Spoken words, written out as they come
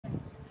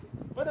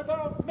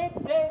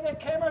midday there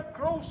came a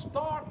gross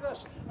darkness,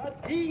 a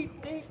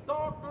deep, deep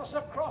darkness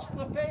across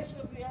the face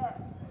of the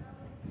earth.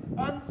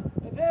 And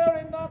there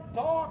in that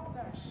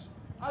darkness,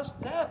 as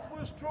death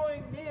was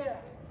drawing near,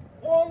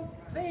 one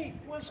thief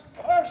was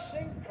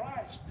cursing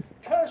Christ,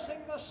 cursing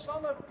the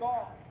Son of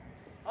God.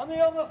 And the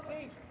other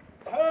thief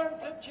turned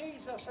to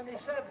Jesus and he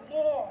said,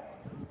 Lord,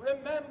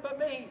 remember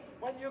me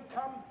when you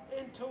come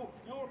into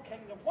your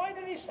kingdom. Why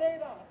did he say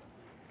that?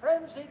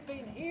 Friends, he'd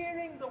been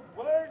hearing the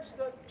words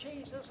that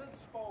Jesus had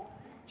spoken.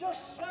 Just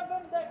 7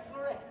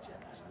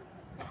 declarations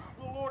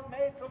the Lord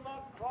made from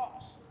that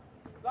cross.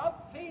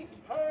 That thief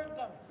heard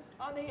them,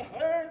 and he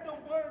heard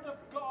the word of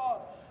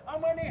God.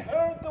 And when he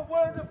heard the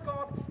word of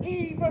God,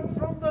 even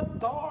from the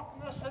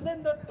darkness and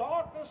in the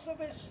darkness of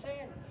his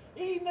sin,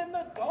 even in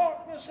the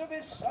darkness of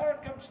his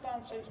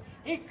circumstances,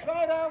 he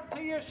cried out to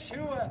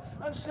Yeshua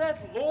and said,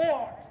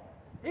 Lord.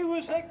 He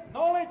was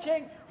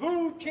acknowledging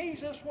who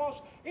Jesus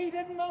was. He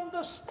didn't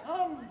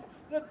understand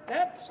the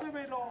depths of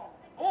it all.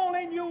 All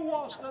he knew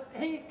was that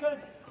he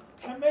could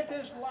commit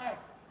his life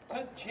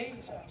to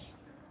Jesus.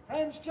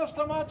 Friends, just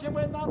imagine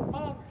when that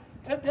man,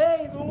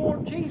 today the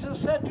Lord Jesus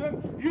said to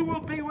him, you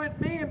will be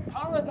with me in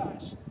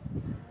paradise.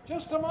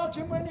 Just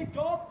imagine when he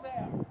got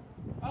there.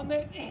 And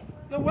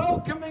the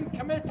welcoming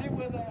committee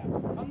were there.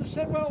 And they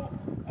said, well,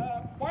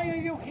 why are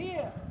you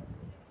here?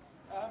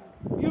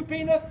 You've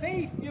been a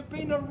thief, you've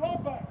been a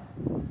robber,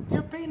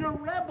 you've been a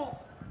rebel.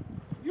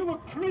 You were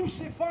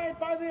crucified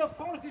by the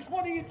authorities.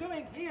 What are you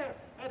doing here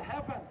at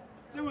heaven?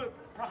 They would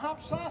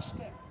perhaps ask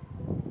him.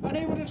 And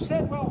he would have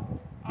said, well,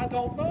 I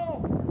don't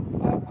know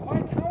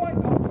quite how I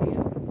got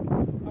here.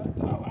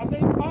 And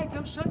they might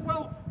have said,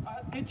 well,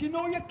 did you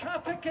know your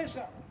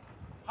catechism?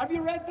 Have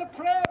you read the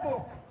prayer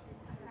book?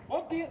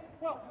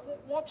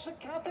 What's a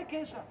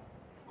catechism?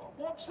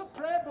 What's a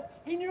prayer book?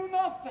 He knew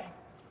nothing.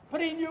 But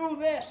he knew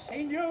this.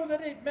 He knew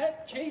that he'd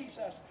met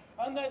Jesus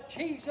and that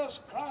Jesus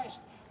Christ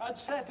had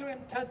said to him,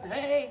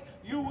 today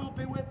you will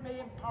be with me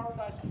in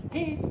paradise.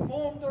 He'd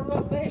formed a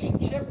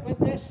relationship with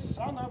this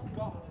Son of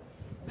God.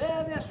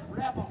 There, this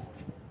rebel.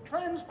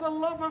 Friends, the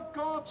love of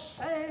God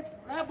saved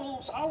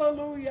rebels.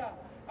 Hallelujah.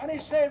 And he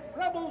saved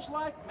rebels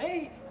like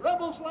me,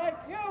 rebels like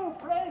you.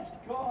 Praise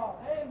God.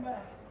 Amen.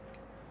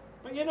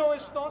 But you know,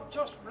 it's not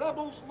just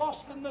rebels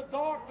lost in the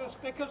darkness,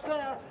 because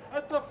there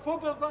at the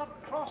foot of that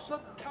cross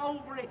at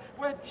Calvary,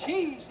 where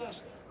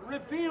Jesus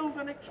revealed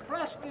and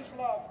expressed his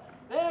love,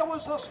 there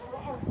was a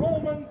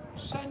Roman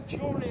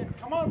centurion,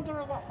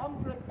 commander of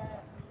 100 men,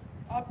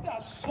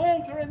 a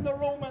soldier in the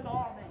Roman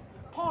army,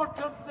 part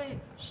of the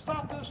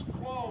status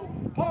quo,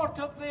 part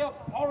of the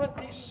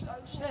authority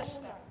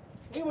system.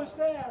 He was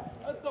there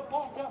at the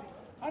bottom,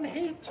 and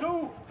he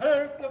too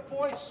heard the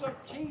voice of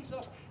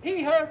Jesus.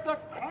 He heard the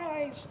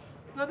cries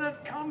that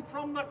had come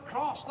from the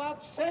cross,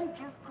 that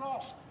central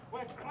cross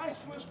where Christ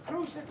was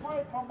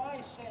crucified for my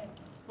sin,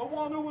 the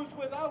one who was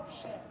without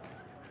sin.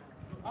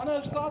 And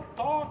as that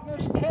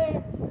darkness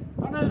came,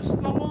 and as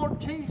the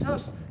Lord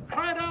Jesus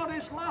cried out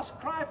his last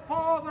cry,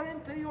 Father,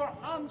 into your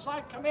hands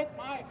I commit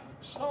my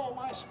soul,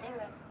 my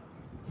spirit.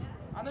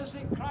 And as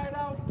he cried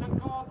out to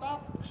God,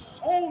 that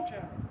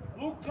soldier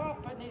looked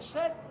up and he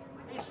said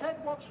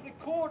what's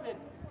recorded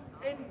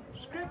in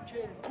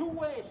Scripture in 2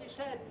 ways. He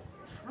said,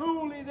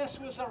 truly this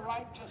was a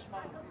righteous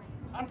man.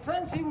 And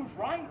friends, he was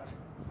right,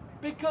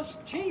 because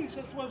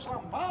Jesus was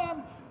a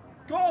man,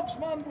 God's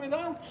man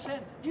without sin.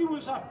 He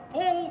was a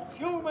full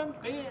human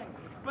being,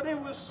 but he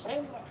was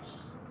sinless.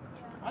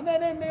 And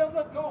then in the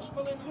other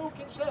gospel in Luke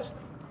it says,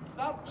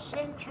 that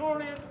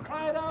centurion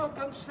cried out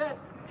and said,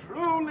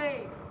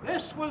 truly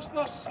this was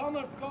the Son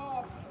of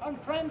God.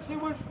 And friends, he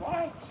was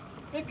right,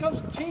 because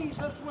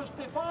Jesus was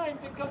divine,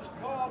 because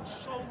God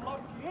so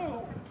loved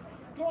you.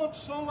 God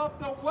so loved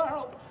the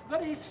world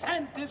that he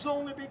sent his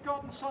only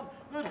begotten Son,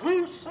 that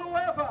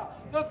whosoever,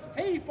 the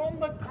thief on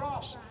the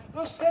cross,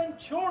 the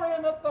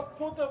centurion at the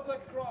foot of the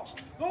cross,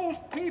 those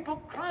people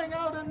crying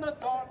out in the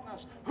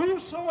darkness,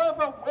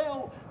 whosoever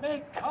will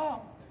may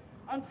come.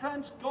 And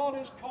friends, God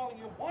is calling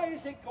you. Why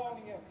is he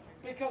calling you?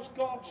 Because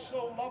God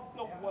so loved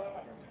the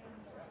world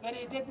that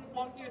he didn't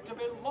want you to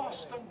be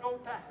lost and go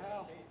to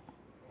hell.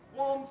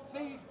 One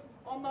thief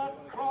on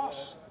that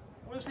cross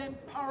was in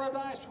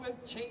paradise with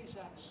Jesus,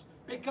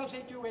 because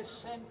he knew his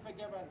sin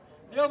forgiven.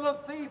 The other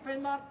thief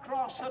in that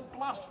cross had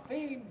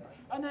blasphemed,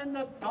 and in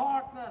the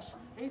darkness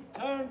he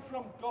turned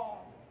from God.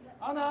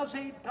 And as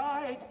he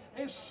died,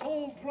 his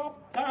soul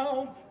dropped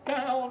down,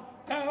 down,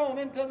 down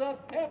into the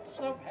depths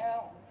of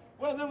hell,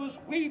 where there was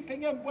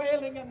weeping and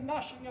wailing and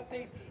gnashing of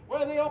teeth,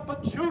 where the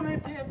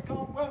opportunity had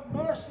gone, where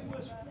mercy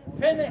was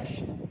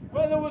finished,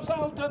 where there was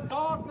outer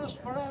darkness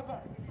forever.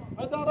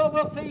 But that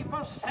other thief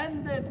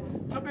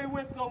ascended to be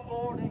with the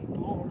Lord in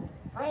glory.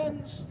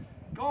 Friends,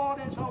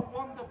 God is a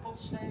wonderful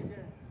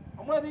Savior.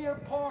 And whether you're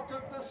part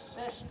of the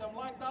system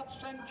like that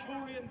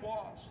centurion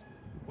was,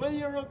 whether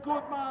you're a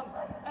good man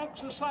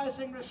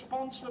exercising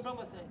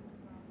responsibility,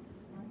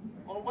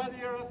 or whether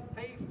you're a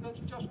thief that's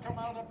just come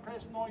out of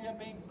prison or you're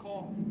being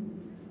caught,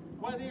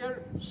 whether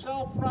you're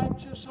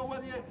self-righteous or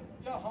whether you're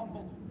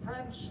humble,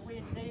 friends,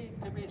 we need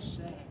to be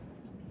saved.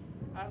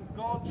 And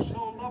God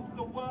so loved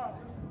the world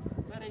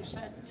that he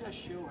sent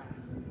Yeshua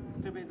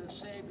to be the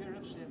Savior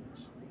of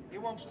sinners. He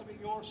wants to be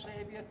your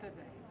Savior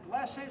today.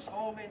 Bless his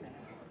holy name.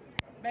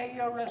 May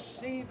you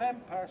receive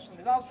him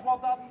personally. That's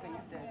what that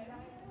thief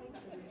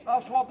did.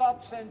 That's what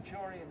that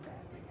centurion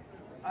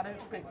did. And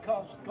it's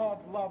because God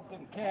loved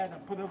and cared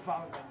and put a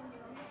value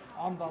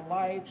on the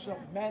lives of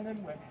men and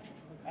women.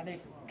 And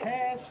he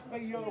cares for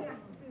you.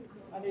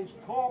 And he's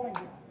calling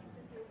you.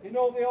 You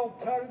know the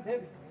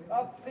alternative?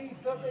 That thief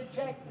that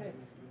rejected,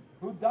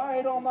 who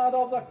died on that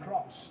other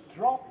cross,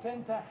 dropped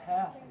into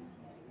hell.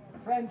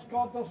 Friends,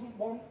 God doesn't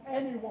want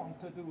anyone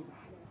to do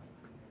that.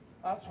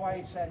 That's why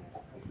he sent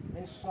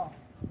his Son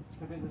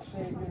to be the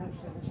Savior of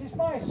sinners. He's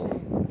my Savior.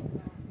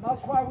 And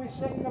that's why we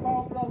sing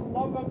about the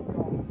love of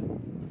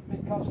God,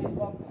 because he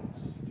loved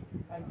us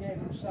and gave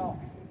himself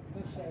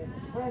to save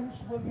us. Friends,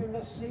 will you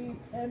receive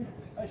him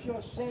as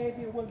your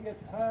Savior? Will you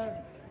turn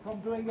from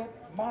doing it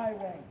my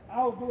way?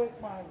 I'll do it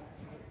my way.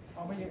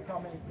 And will you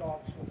come in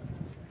God's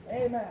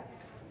way? Amen.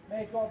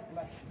 May God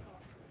bless you.